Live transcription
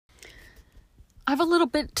I have a little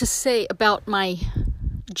bit to say about my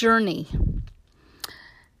journey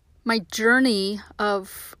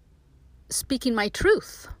of speaking my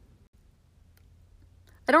truth.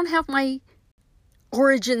 I don't have my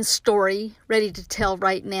origin story ready to tell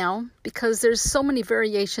right now because there's so many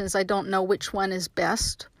variations I don't know which one is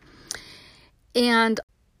best. And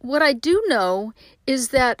what I do know is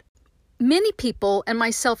that many people, and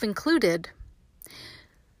myself included,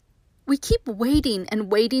 we keep waiting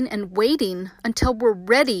and waiting and waiting until we're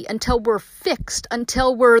ready, until we're fixed,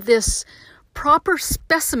 until we're this proper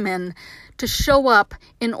specimen to show up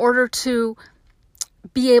in order to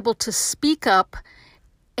be able to speak up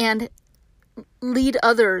and lead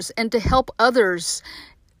others and to help others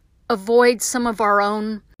avoid some of our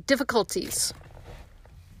own difficulties.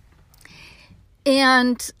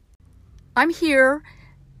 And I'm here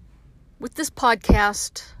with this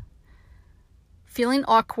podcast, feeling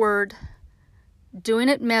awkward, doing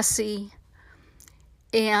it messy,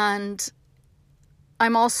 and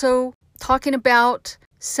I'm also talking about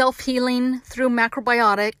self-healing through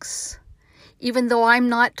macrobiotics, even though I'm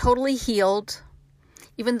not totally healed,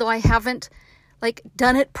 even though I haven't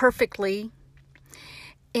done it perfectly.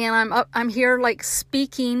 And I'm here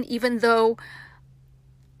speaking, even though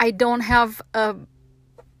I don't have a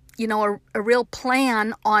real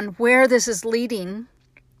plan on where this is leading.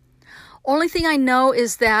 Only thing I know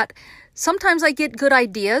is that sometimes I get good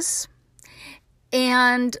ideas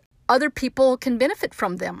and other people can benefit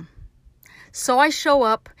from them. So I show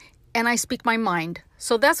up and I speak my mind.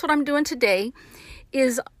 So that's what I'm doing today,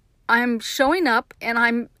 is I'm showing up and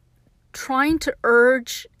I'm trying to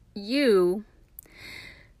urge you,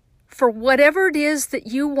 for whatever it is that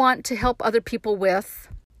you want to help other people with,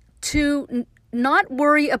 to not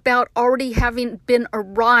worry about already having been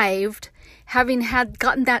arrived, having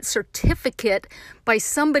gotten that certificate by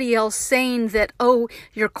somebody else saying that, oh,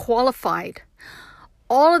 you're qualified.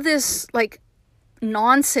 All of this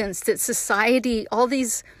nonsense that society, all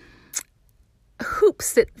these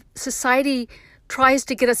hoops that society tries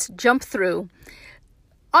to get us to jump through.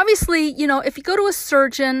 Obviously, if you go to a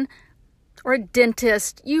surgeon or a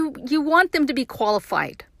dentist, you want them to be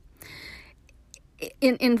qualified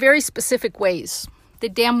in very specific ways. They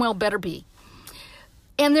damn well better be.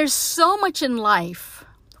 And there's so much in life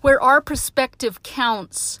where our perspective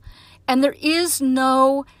counts, and there is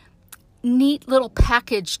no neat little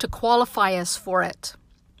package to qualify us for it.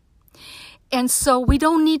 And so we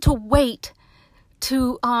don't need to wait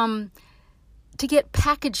to get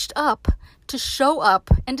packaged up, to show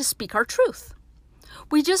up, and to speak our truth.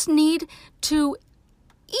 We just need to,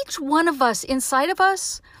 each one of us, inside of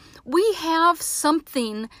us, we have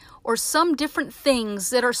something or some different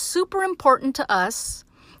things that are super important to us,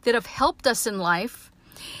 that have helped us in life,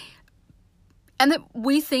 and that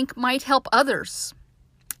we think might help others.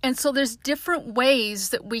 And so there's different ways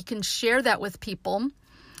that we can share that with people.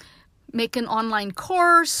 Make an online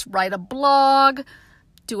course, write a blog,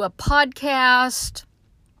 do a podcast,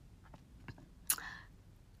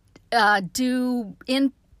 do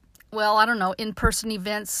in-person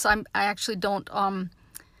events. I actually don't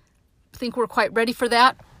think we're quite ready for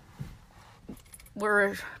that.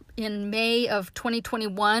 We're in May of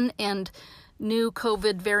 2021 and new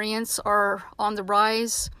COVID variants are on the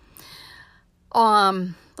rise.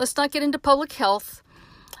 Let's not get into public health,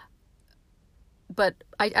 but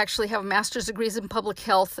I actually have a master's degrees in public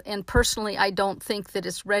health, and personally I don't think that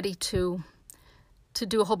it's ready to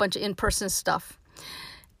do a whole bunch of in-person stuff.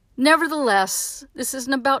 Nevertheless, this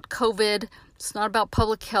isn't about COVID. It's not about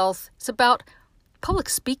public health. It's about public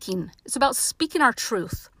speaking. It's about speaking our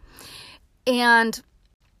truth. And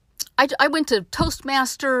I went to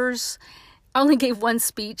Toastmasters. I only gave one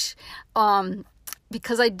speech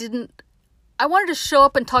because I wanted to show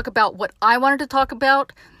up and talk about what I wanted to talk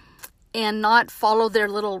about and not follow their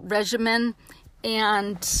little regimen.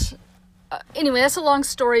 And anyway, that's a long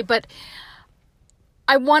story, but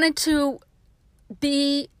I wanted to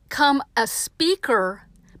become a speaker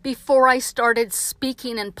before I started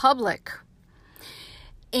speaking in public.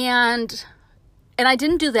 And I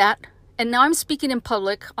didn't do that. And now I'm speaking in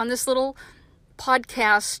public on this little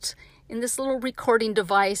podcast, in this little recording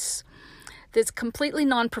device that's completely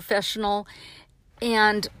non-professional.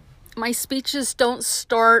 And my speeches don't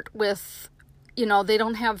start with, they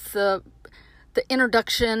don't have the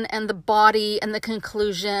introduction and the body and the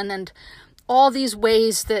conclusion and all these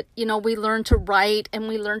ways that, we learn to write and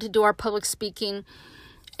we learn to do our public speaking.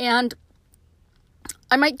 And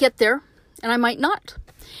I might get there and I might not.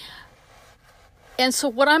 And so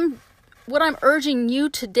what I'm urging you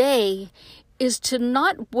today is to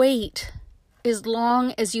not wait as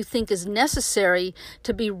long as you think is necessary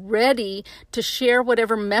to be ready to share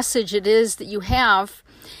whatever message it is that you have.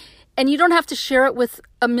 And you don't have to share it with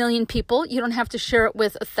 1 million people. You don't have to share it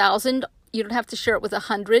with 1,000. You don't have to share it with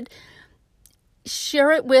 100.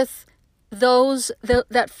 Share it with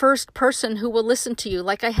that first person who will listen to you.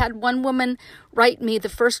 Like I had one woman write me the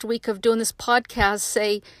first week of doing this podcast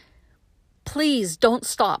say, please don't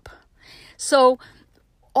stop. So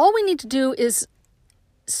all we need to do is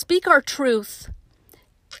speak our truth,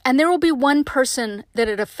 and there will be one person that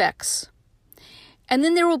it affects. And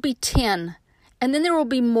then there will be 10, and then there will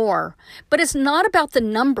be more. But it's not about the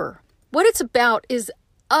number. What it's about is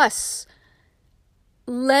us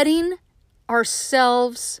letting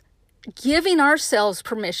ourselves, giving ourselves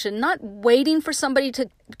permission, not waiting for somebody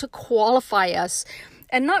to qualify us,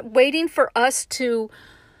 and not waiting for us to,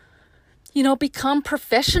 become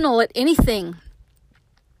professional at anything.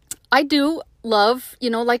 I do love,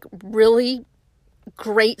 like really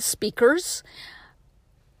great speakers.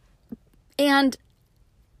 And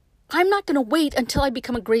I'm not going to wait until I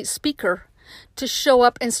become a great speaker to show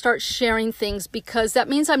up and start sharing things, because that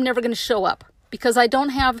means I'm never going to show up, because I don't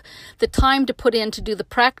have the time to put in to do the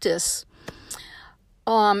practice.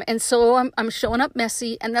 And so I'm showing up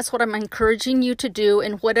messy, and that's what I'm encouraging you to do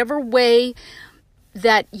in whatever way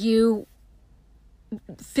that you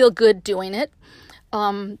feel good doing it.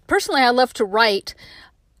 Personally, I love to write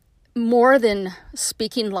more than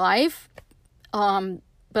speaking live.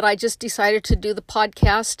 But I just decided to do the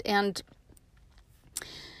podcast, and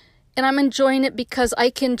I'm enjoying it because I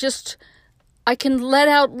can let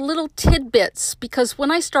out little tidbits, because when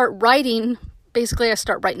I start writing, basically I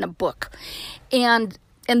start writing a book, and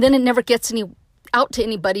then it never gets out to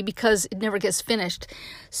anybody because it never gets finished.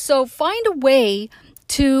 So find a way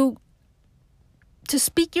to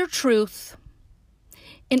speak your truth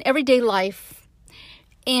in everyday life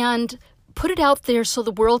and put it out there so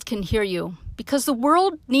the world can hear you, because the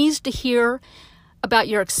world needs to hear about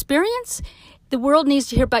your experience. The world needs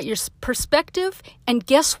to hear about your perspective. And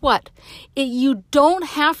guess what? You don't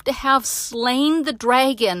have to have slain the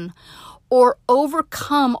dragon or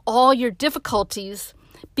overcome all your difficulties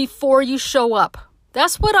before you show up.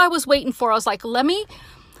 That's what I was waiting for. I was like, let me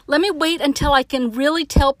wait until I can really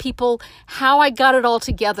tell people how I got it all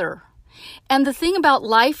together. And the thing about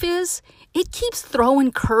life is, it keeps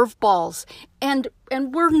throwing curveballs, and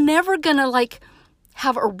we're never gonna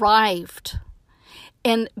have arrived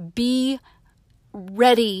and be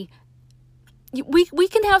ready. We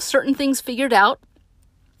can have certain things figured out,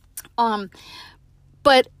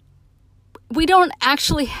 but we don't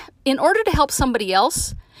actually. In order to help somebody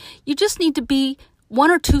else, you just need to be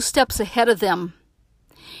 1 or 2 steps ahead of them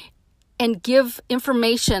and give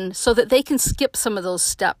information so that they can skip some of those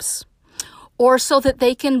steps, or so that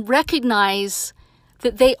they can recognize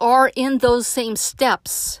that they are in those same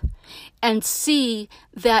steps and see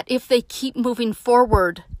that if they keep moving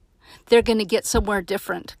forward, they're going to get somewhere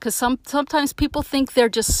different. Because sometimes people think they're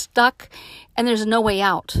just stuck and there's no way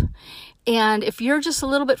out. And if you're just a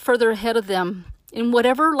little bit further ahead of them in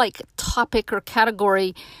whatever topic or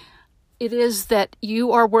category it is that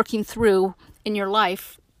you are working through in your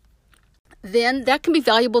life, then that can be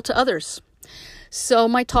valuable to others. So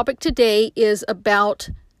my topic today is about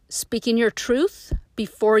speaking your truth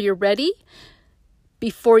before you're ready,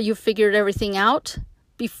 before you've figured everything out,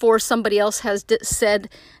 before somebody else has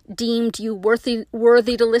deemed you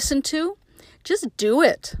worthy to listen to. Just do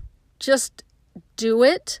it. Just do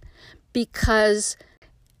it, because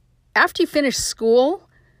after you finish school,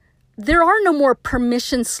 there are no more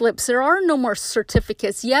permission slips. There are no more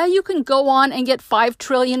certificates. Yeah, you can go on and get 5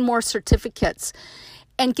 trillion more certificates.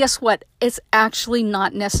 And guess what? It's actually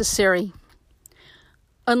not necessary.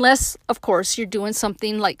 Unless, of course, you're doing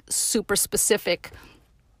something super specific,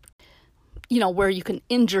 where you can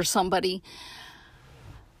injure somebody.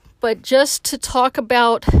 But just to talk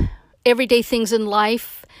about everyday things in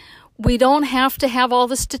life, we don't have to have all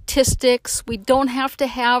the statistics. We don't have to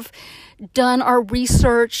have done our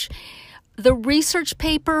research. The research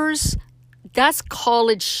papers, that's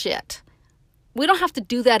college shit. We don't have to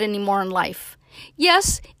do that anymore in life.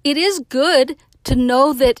 Yes, it is good to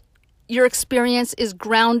know that your experience is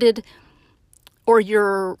grounded, or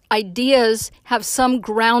your ideas have some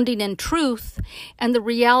grounding in truth. And the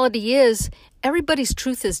reality is, everybody's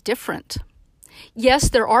truth is different. Yes,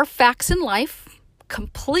 there are facts in life.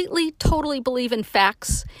 Completely, totally believe in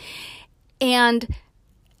facts. And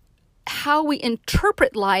how we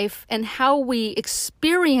interpret life and how we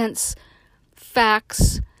experience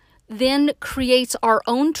facts then creates our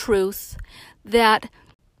own truth that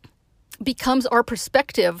becomes our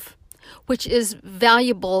perspective, which is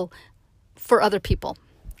valuable for other people.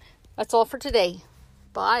 That's all for today.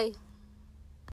 Bye.